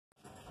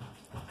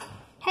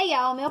Hey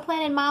y'all, Meal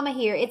Planning Mama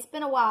here. It's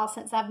been a while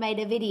since I've made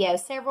a video,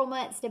 several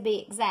months to be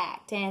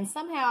exact, and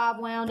somehow I've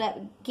wound up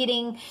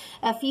getting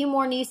a few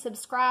more new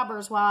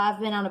subscribers while I've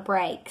been on a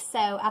break. So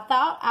I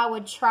thought I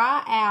would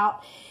try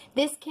out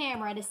this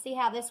camera to see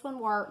how this one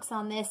works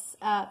on this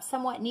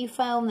somewhat new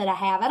phone that I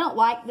have. I don't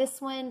like this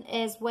one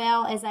as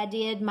well as I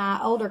did my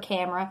older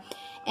camera,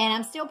 and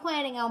I'm still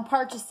planning on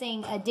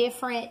purchasing a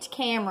different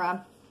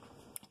camera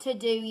to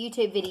do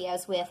YouTube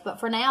videos with, but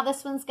for now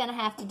this one's going to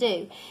have to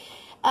do.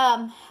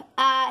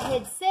 I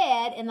had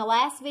said in the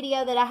last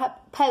video that I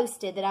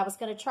posted that I was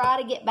going to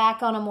try to get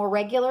back on a more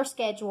regular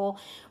schedule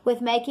with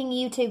making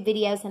YouTube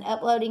videos and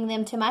uploading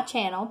them to my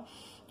channel.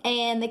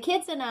 And the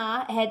kids and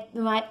I,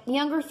 my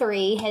younger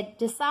three, had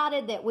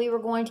decided that we were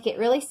going to get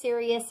really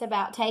serious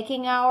about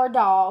taking our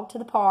dog to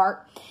the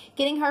park,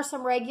 getting her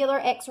some regular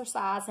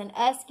exercise, and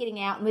us getting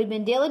out. And we'd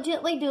been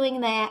diligently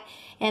doing that,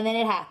 and then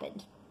it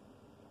happened.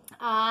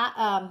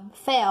 I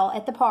fell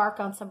at the park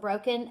on some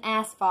broken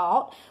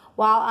asphalt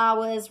while I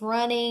was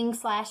running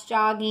 /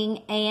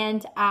 jogging,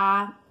 and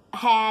I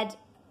had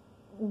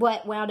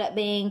what wound up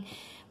being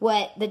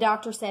what the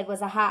doctor said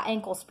was a high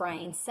ankle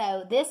sprain.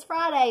 So this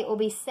Friday it will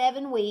be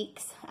 7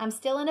 weeks. I'm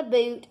still in a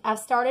boot. I've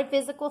started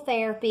physical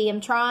therapy. I'm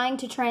trying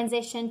to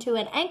transition to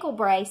an ankle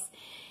brace.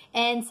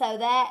 And so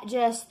that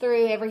just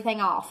threw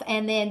everything off.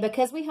 And then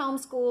because we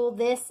homeschool,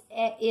 this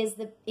is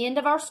the end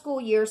of our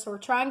school year, so we're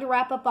trying to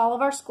wrap up all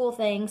of our school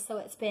things. So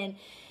it's been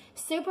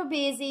super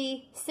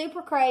busy,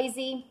 super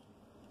crazy,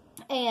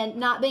 and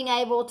not being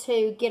able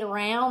to get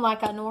around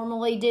like I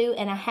normally do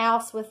in a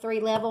house with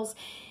 3 levels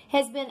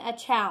has been a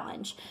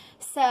challenge.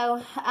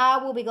 So I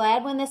will be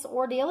glad when this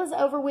ordeal is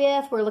over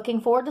with. We're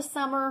looking forward to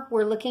summer.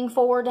 We're looking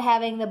forward to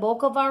having the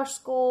bulk of our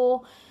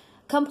school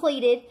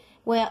completed.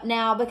 Well,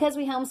 now, because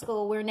we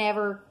homeschool, we're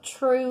never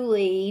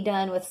truly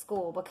done with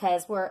school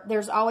because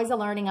there's always a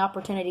learning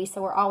opportunity,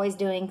 so we're always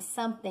doing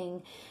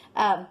something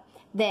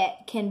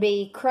that can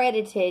be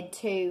credited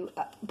to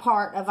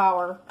part of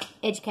our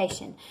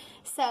education.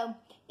 So,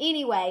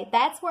 anyway,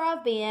 that's where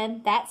I've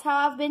been. That's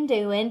how I've been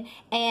doing,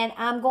 and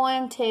I'm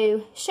going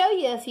to show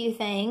you a few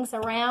things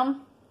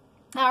around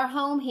our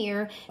home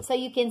here so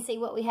you can see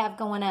what we have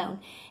going on.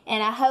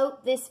 And I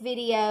hope this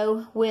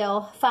video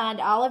will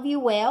find all of you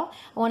well.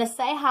 I want to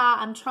say hi.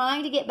 I'm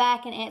trying to get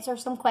back and answer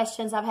some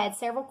questions. I've had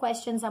several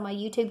questions on my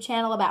YouTube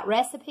channel about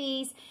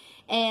recipes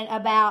and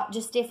about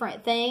just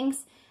different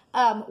things.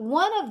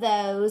 One of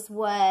those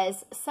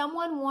was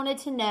someone wanted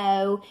to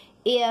know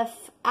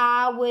if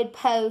I would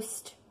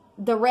post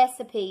the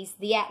recipes,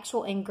 the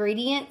actual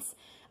ingredients,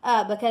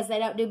 because they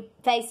don't do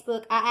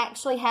Facebook. I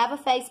actually have a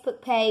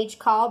Facebook page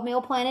called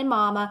Meal Planning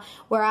Mama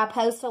where I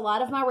post a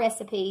lot of my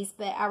recipes,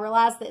 but I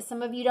realize that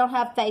some of you don't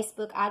have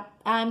Facebook.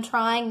 I'm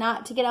trying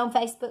not to get on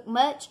Facebook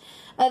much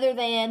other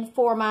than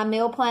for my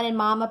Meal Planning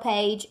Mama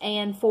page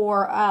and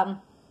for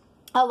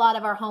a lot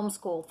of our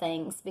homeschool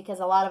things, because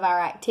a lot of our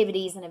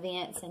activities and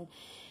events and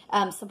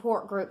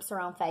support groups are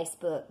on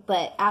Facebook.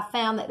 But I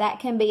found that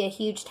can be a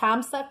huge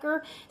time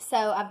sucker, so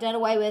I've done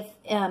away with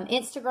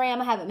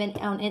Instagram. I haven't been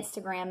on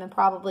Instagram in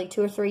probably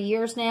 2 or 3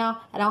 years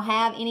now. I don't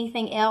have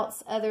anything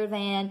else other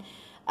than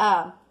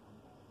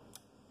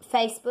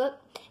Facebook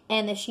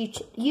and this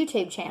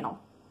YouTube channel,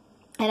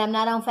 and I'm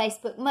not on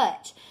Facebook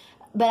much.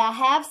 But I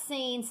have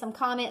seen some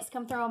comments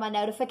come through on my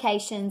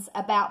notifications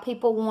about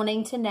people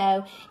wanting to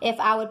know if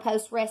I would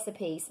post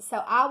recipes.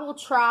 So I will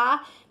try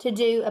to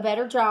do a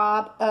better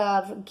job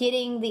of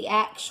getting the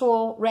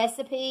actual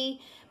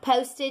recipe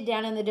posted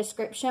down in the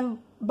description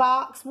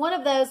box. One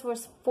of those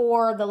was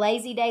for the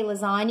Lazy Day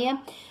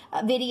lasagna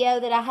video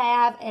that I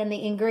have and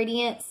the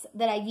ingredients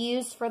that I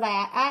used for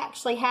that. I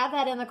actually have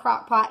that in the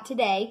crock pot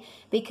today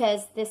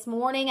because this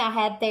morning I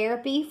had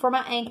therapy for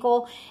my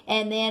ankle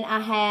and then I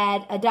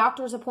had a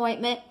doctor's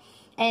appointment,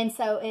 and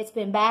so it's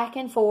been back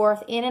and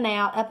forth, in and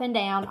out, up and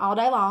down all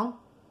day long.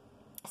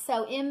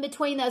 So in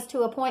between those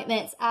 2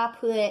 appointments, I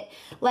put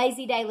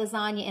Lazy Day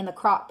lasagna in the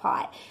crock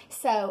pot.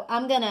 So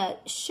I'm going to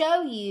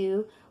show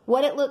you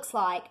what it looks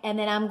like, and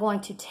then I'm going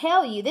to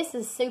tell you, this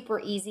is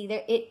super easy.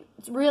 It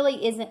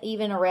really isn't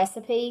even a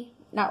recipe,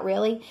 not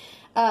really.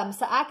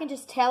 So I can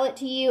just tell it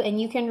to you,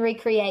 and you can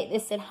recreate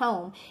this at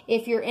home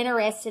if you're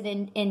interested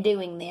in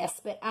doing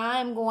this. But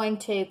I'm going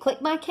to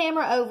click my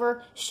camera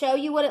over, show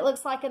you what it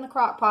looks like in the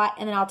crock pot,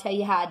 and then I'll tell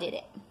you how I did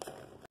it.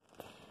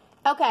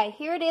 Okay,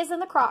 here it is in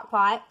the crock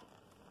pot.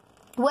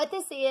 What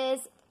this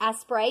is, I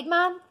sprayed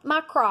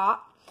my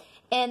crock.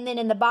 And then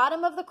in the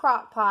bottom of the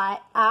crock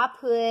pot, I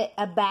put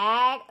a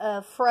bag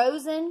of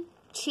frozen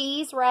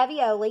cheese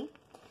ravioli.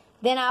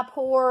 Then I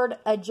poured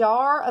a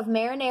jar of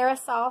marinara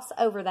sauce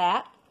over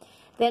that.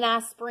 Then I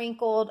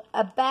sprinkled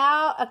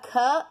about a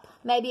cup,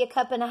 maybe a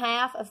cup and a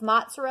half of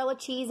mozzarella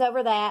cheese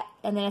over that.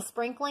 And then a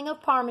sprinkling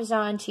of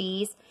Parmesan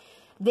cheese.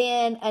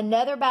 Then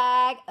another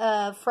bag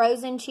of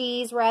frozen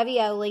cheese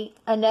ravioli.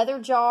 Another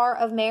jar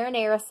of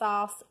marinara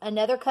sauce.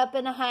 Another cup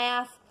and a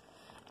half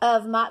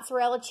of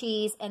mozzarella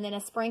cheese, and then a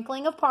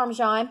sprinkling of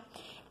Parmesan,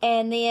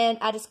 and then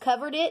I just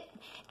covered it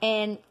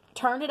and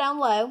turned it on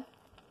low,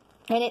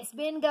 And it's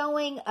been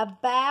going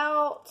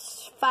about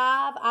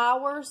 5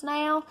 hours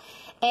now.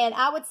 And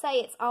I would say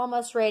it's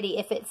almost ready.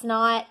 If it's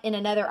not in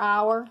another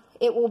hour,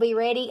 it will be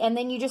ready. And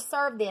then you just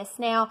serve this.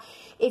 Now,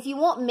 if you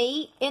want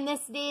meat in this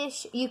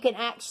dish, you can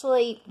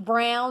actually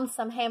brown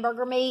some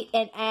hamburger meat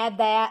and add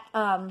that,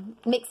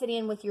 mix it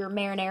in with your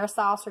marinara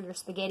sauce or your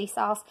spaghetti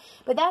sauce.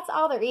 But that's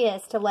all there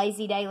is to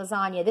Lazy Day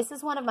lasagna. This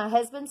is one of my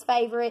husband's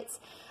favorites.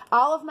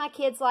 All of my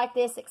kids like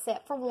this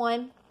except for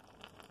one.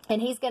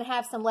 And he's going to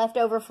have some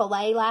leftover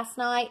filet last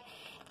night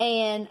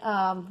and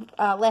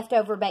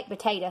leftover baked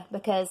potato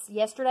because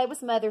yesterday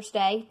was Mother's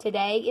Day.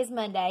 Today is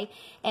Monday.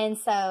 And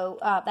so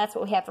that's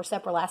what we had for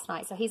supper last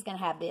night. So he's going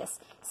to have this.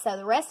 So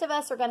the rest of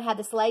us are going to have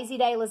this Lazy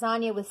Day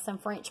lasagna with some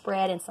French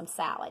bread and some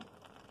salad.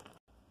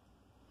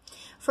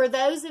 For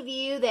those of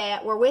you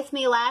that were with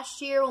me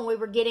last year when we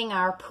were getting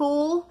our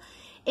pool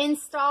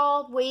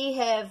installed, we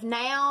have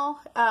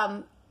now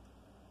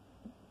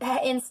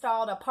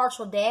installed a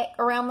partial deck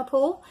around the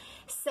pool.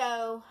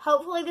 So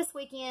hopefully this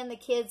weekend the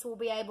kids will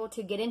be able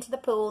to get into the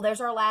pool.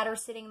 There's our ladder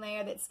sitting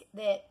there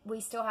that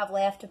we still have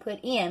left to put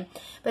in.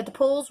 But the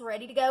pool's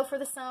ready to go for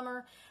the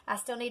summer. I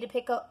still need to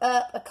pick up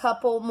a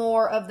couple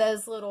more of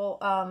those little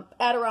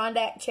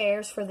Adirondack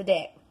chairs for the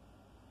deck.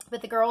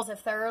 But the girls have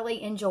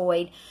thoroughly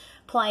enjoyed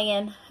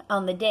playing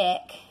on the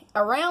deck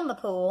around the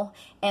pool,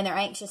 and they're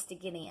anxious to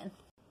get in.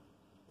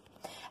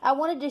 I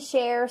wanted to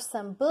share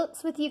some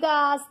books with you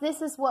guys.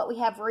 This is what we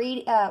have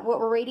what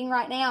we're reading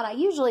right now, and I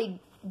usually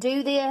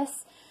do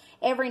this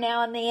every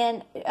now and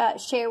then,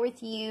 share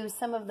with you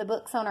some of the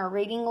books on our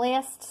reading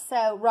list.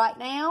 So right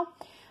now,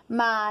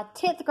 my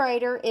 10th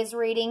grader is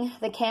reading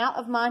The Count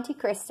of Monte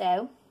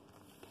Cristo.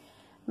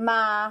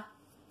 My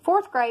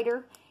 4th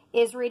grader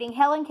is reading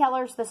Helen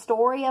Keller's The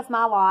Story of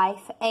My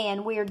Life,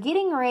 and we are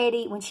getting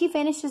ready, when she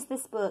finishes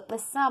this book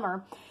this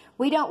summer,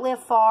 we don't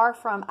live far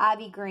from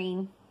Ivy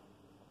Green,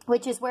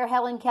 which is where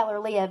Helen Keller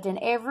lived. And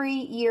every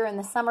year in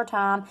the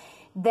summertime,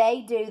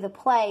 they do the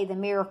play, The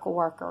Miracle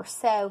Worker.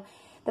 So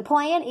the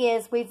plan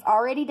is, we've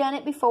already done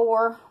it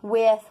before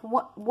with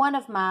one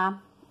of my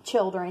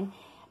children,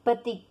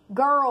 but the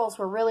girls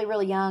were really,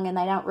 really young and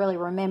they don't really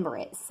remember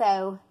it.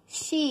 So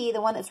she,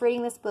 the one that's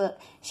reading this book,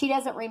 she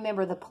doesn't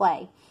remember the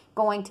play,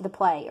 going to the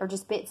play, or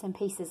just bits and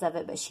pieces of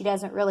it, but she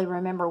doesn't really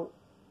remember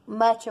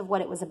much of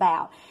what it was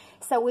about.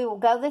 So we will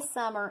go this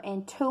summer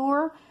and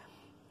tour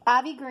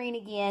Ivy Green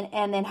again,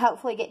 and then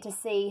hopefully get to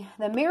see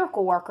The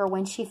Miracle Worker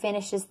when she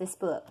finishes this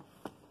book.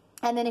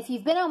 And then if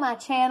you've been on my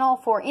channel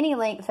for any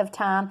length of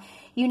time,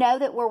 you know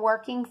that we're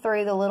working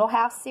through the Little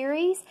House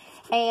series,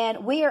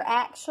 and we are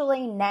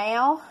actually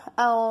now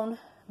on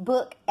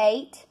book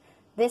 8.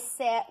 This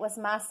set was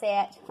my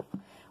set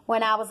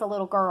when I was a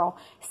little girl.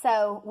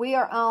 So we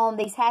are on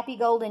these Happy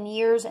Golden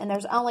Years, and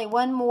there's only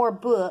one more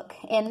book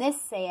in this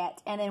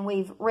set, and then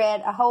we've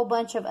read a whole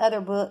bunch of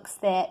other books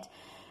that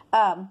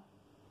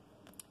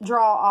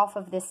draw off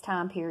of this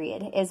time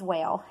period as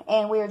well.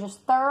 And we are just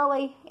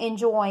thoroughly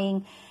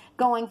enjoying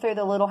going through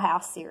the Little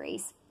House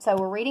series. So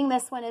we're reading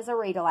this one as a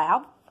read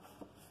aloud.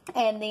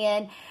 And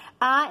then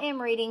I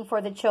am reading For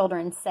the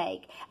Children's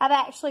Sake. I've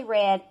actually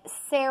read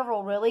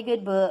several really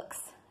good books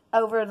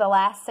over the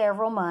last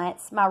several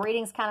months. My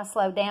reading's kind of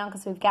slowed down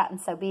because we've gotten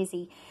so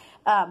busy.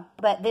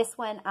 But this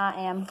one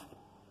I am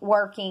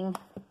working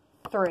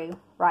through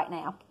right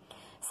now.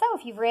 So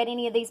if you've read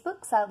any of these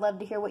books, I'd love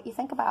to hear what you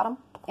think about them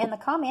in the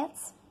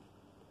comments.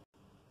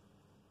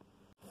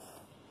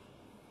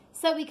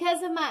 So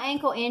because of my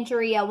ankle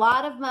injury, a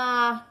lot of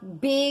my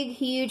big,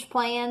 huge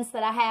plans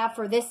that I have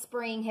for this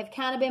spring have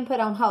kind of been put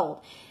on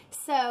hold.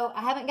 So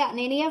I haven't gotten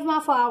any of my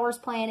flowers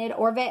planted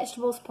or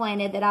vegetables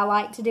planted that I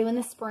like to do in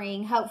the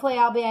spring. Hopefully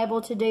I'll be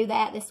able to do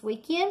that this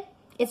weekend.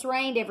 It's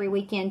rained every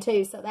weekend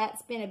too, so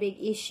that's been a big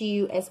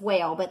issue as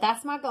well. But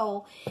that's my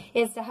goal,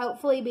 is to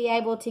hopefully be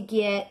able to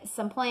get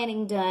some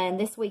planting done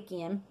this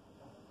weekend.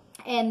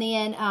 And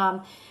then,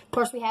 of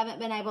course, we haven't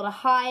been able to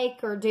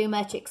hike or do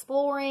much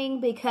exploring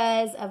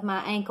because of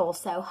my ankle.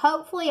 So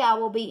hopefully I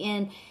will be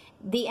in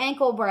the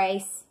ankle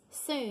brace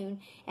soon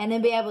and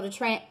then be able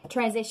to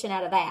transition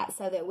out of that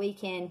so that we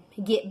can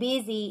get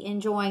busy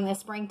enjoying the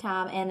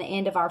springtime and the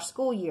end of our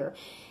school year.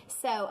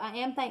 So I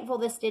am thankful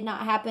this did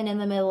not happen in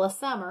the middle of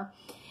summer.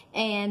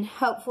 And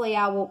hopefully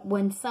I will,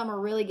 when summer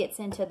really gets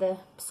into the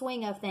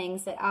swing of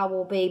things, that I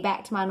will be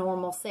back to my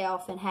normal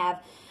self and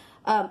have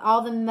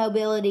all the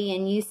mobility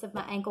and use of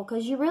my ankle,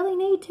 because you really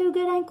need 2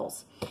 good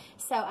ankles.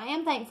 So I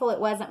am thankful it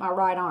wasn't my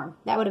right arm.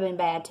 That would have been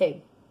bad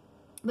too.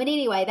 But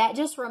anyway, that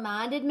just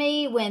reminded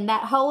me when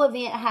that whole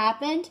event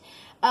happened,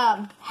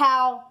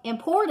 how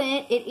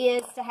important it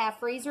is to have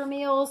freezer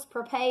meals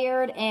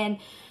prepared and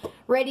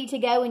ready to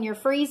go in your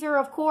freezer.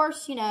 Of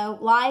course, you know,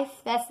 life,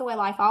 that's the way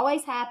life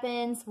always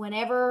happens. When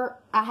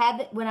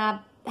I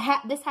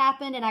this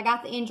happened and I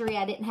got the injury,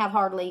 I didn't have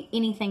hardly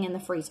anything in the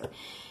freezer.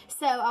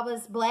 So I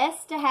was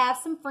blessed to have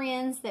some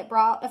friends that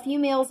brought a few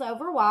meals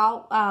over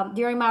while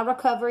during my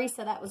recovery,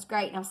 so that was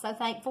great, and I'm so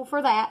thankful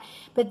for that.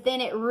 But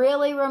then it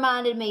really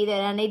reminded me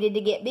that I needed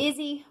to get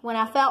busy when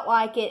I felt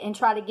like it and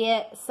try to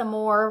get some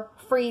more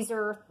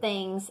freezer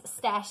things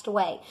stashed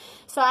away.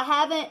 So I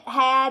haven't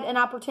had an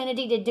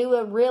opportunity to do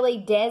a really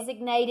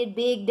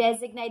big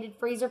designated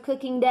freezer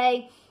cooking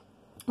day.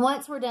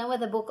 Once we're done with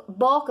the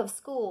bulk of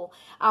school,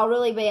 I'll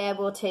really be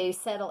able to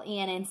settle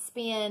in and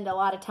spend a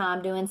lot of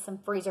time doing some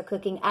freezer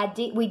cooking.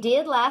 We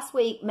did last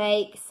week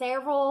make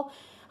several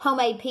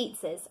homemade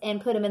pizzas and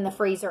put them in the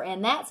freezer,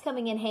 and that's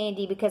coming in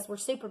handy because we're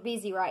super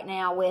busy right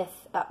now with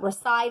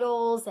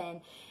recitals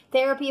and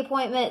therapy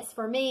appointments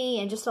for me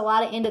and just a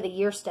lot of end of the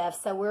year stuff.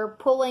 So we're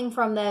pulling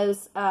from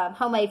those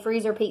homemade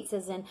freezer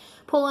pizzas and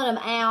pulling them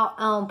out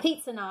on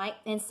pizza night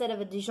instead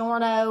of a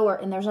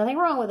DiGiorno, and there's nothing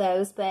wrong with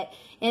those, but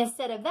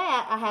instead of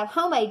that, I have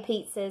homemade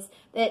pizzas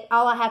that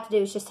all I have to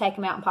do is just take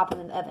them out and pop them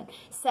in the oven.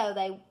 So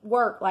they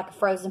work like a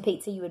frozen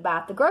pizza you would buy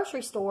at the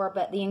grocery store,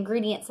 but the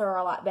ingredients are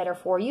a lot better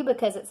for you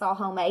because it's all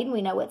homemade and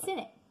we know what's in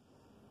it.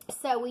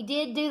 So we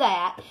did do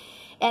that.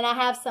 And I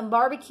have some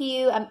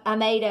barbecue. I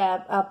made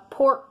a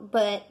pork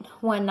butt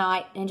one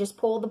night and just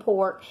pulled the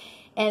pork.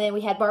 And then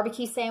we had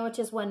barbecue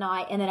sandwiches one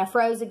night. And then I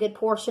froze a good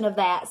portion of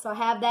that. So I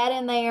have that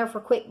in there for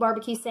quick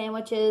barbecue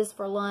sandwiches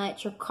for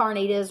lunch or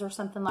carnitas or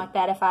something like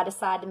that if I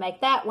decide to make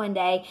that one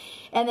day.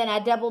 And then I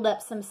doubled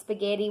up some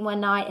spaghetti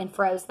one night and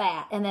froze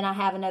that. And then I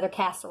have another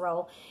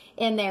casserole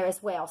in there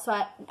as well. So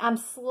I'm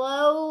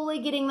slowly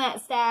getting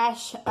that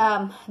stash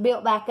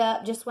built back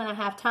up just when I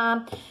have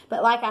time.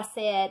 But like I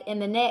said, in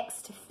the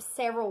next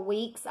several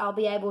weeks, I'll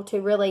be able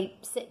to really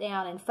sit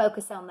down and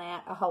focus on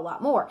that a whole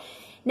lot more.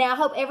 Now, I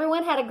hope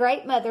everyone had a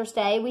great Mother's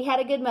Day. We had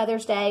a good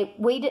Mother's Day.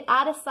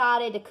 I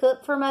decided to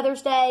cook for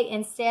Mother's Day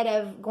instead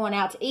of going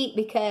out to eat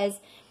because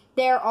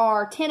there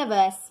are 10 of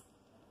us,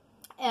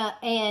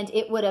 and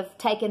it would have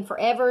taken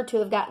forever to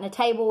have gotten a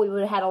table. We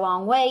would have had a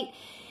long wait.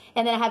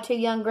 And then I have 2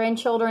 young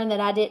grandchildren that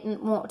I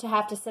didn't want to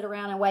have to sit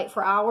around and wait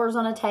for hours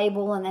on a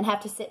table and then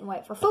have to sit and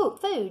wait for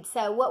food.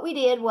 So what we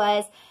did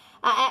was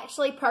I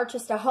actually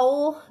purchased a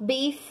whole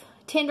beef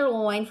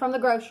tenderloin from the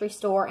grocery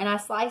store, and I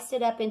sliced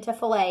it up into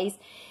fillets,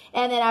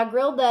 and then I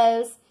grilled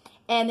those,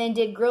 and then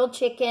did grilled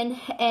chicken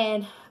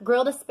and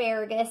grilled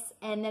asparagus,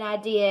 and then I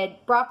did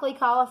broccoli,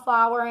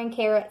 cauliflower, and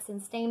carrots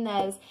and steamed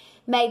those.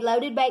 Made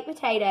loaded baked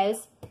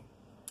potatoes.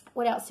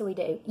 What else do we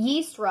do?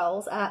 Yeast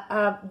rolls.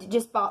 I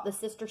just bought the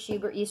Sister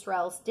Schubert yeast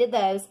rolls. Did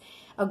those.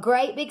 A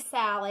great big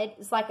salad.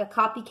 It's like a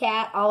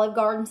copycat Olive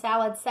Garden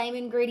salad. Same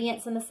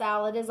ingredients in the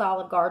salad as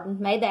Olive Garden.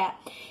 Made that.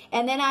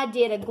 And then I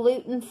did a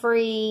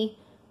gluten-free,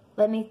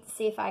 let me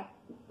see if I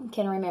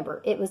can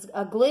remember. It was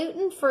a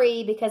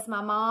gluten-free because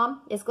my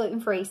mom is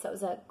gluten-free. So it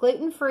was a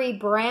gluten-free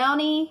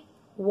brownie,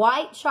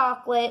 white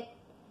chocolate,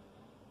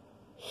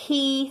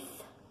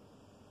 Heath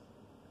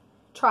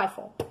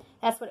trifle.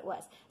 That's what it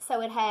was. So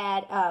it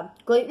had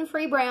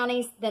gluten-free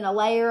brownies, then a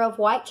layer of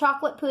white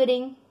chocolate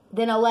pudding,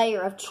 then a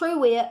layer of True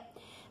Whip.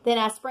 Then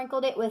I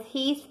sprinkled it with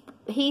Heath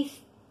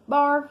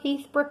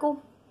Brickle,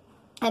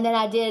 and then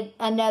I did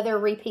another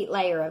repeat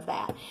layer of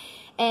that.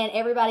 And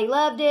everybody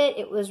loved it.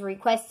 It was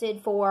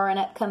requested for an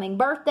upcoming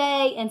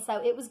birthday, and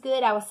so it was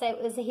good. I would say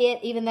it was a hit.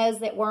 Even those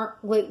that weren't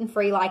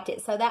gluten-free liked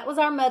it. So that was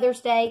our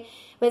Mother's Day.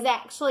 It was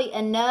actually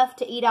enough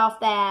to eat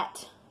off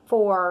that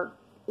for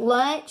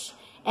lunch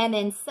and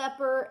then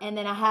supper, and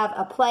then I have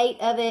a plate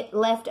of it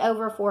left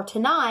over for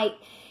tonight.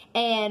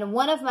 And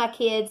one of my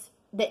kids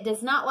that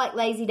does not like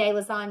Lazy Day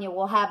lasagna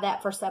will have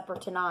that for supper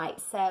tonight.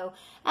 So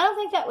I don't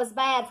think that was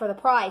bad for the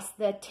price.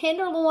 The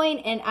tenderloin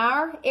in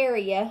our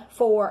area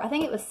for, I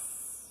think it was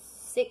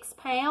 6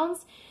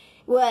 pounds,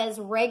 was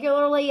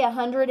regularly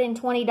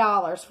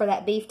 $120 for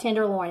that beef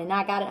tenderloin, and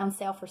I got it on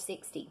sale for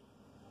 $60.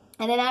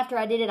 And then after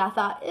I did it, I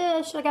thought,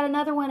 should I got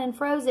another one and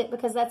froze it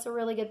because that's a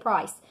really good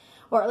price.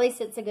 Or at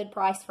least it's a good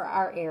price for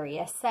our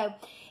area. So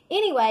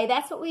anyway,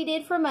 that's what we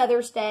did for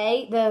Mother's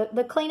Day.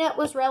 The cleanup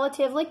was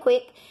relatively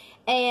quick,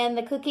 and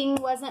the cooking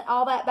wasn't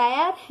all that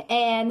bad.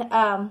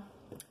 And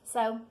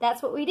so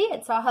that's what we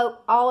did. So I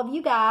hope all of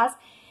you guys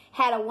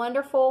had a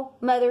wonderful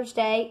Mother's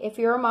Day if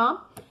you're a mom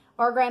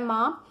or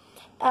grandma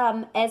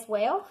as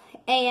well.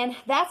 And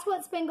that's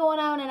what's been going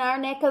on in our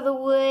neck of the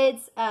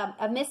woods.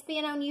 I miss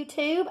being on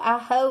YouTube. I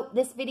hope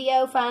this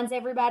video finds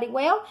everybody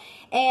well.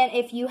 And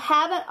if you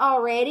haven't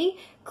already,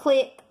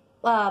 click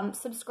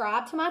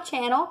subscribe to my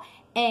channel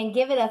and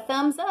give it a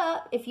thumbs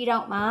up if you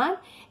don't mind.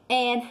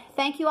 And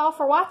thank you all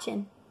for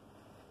watching.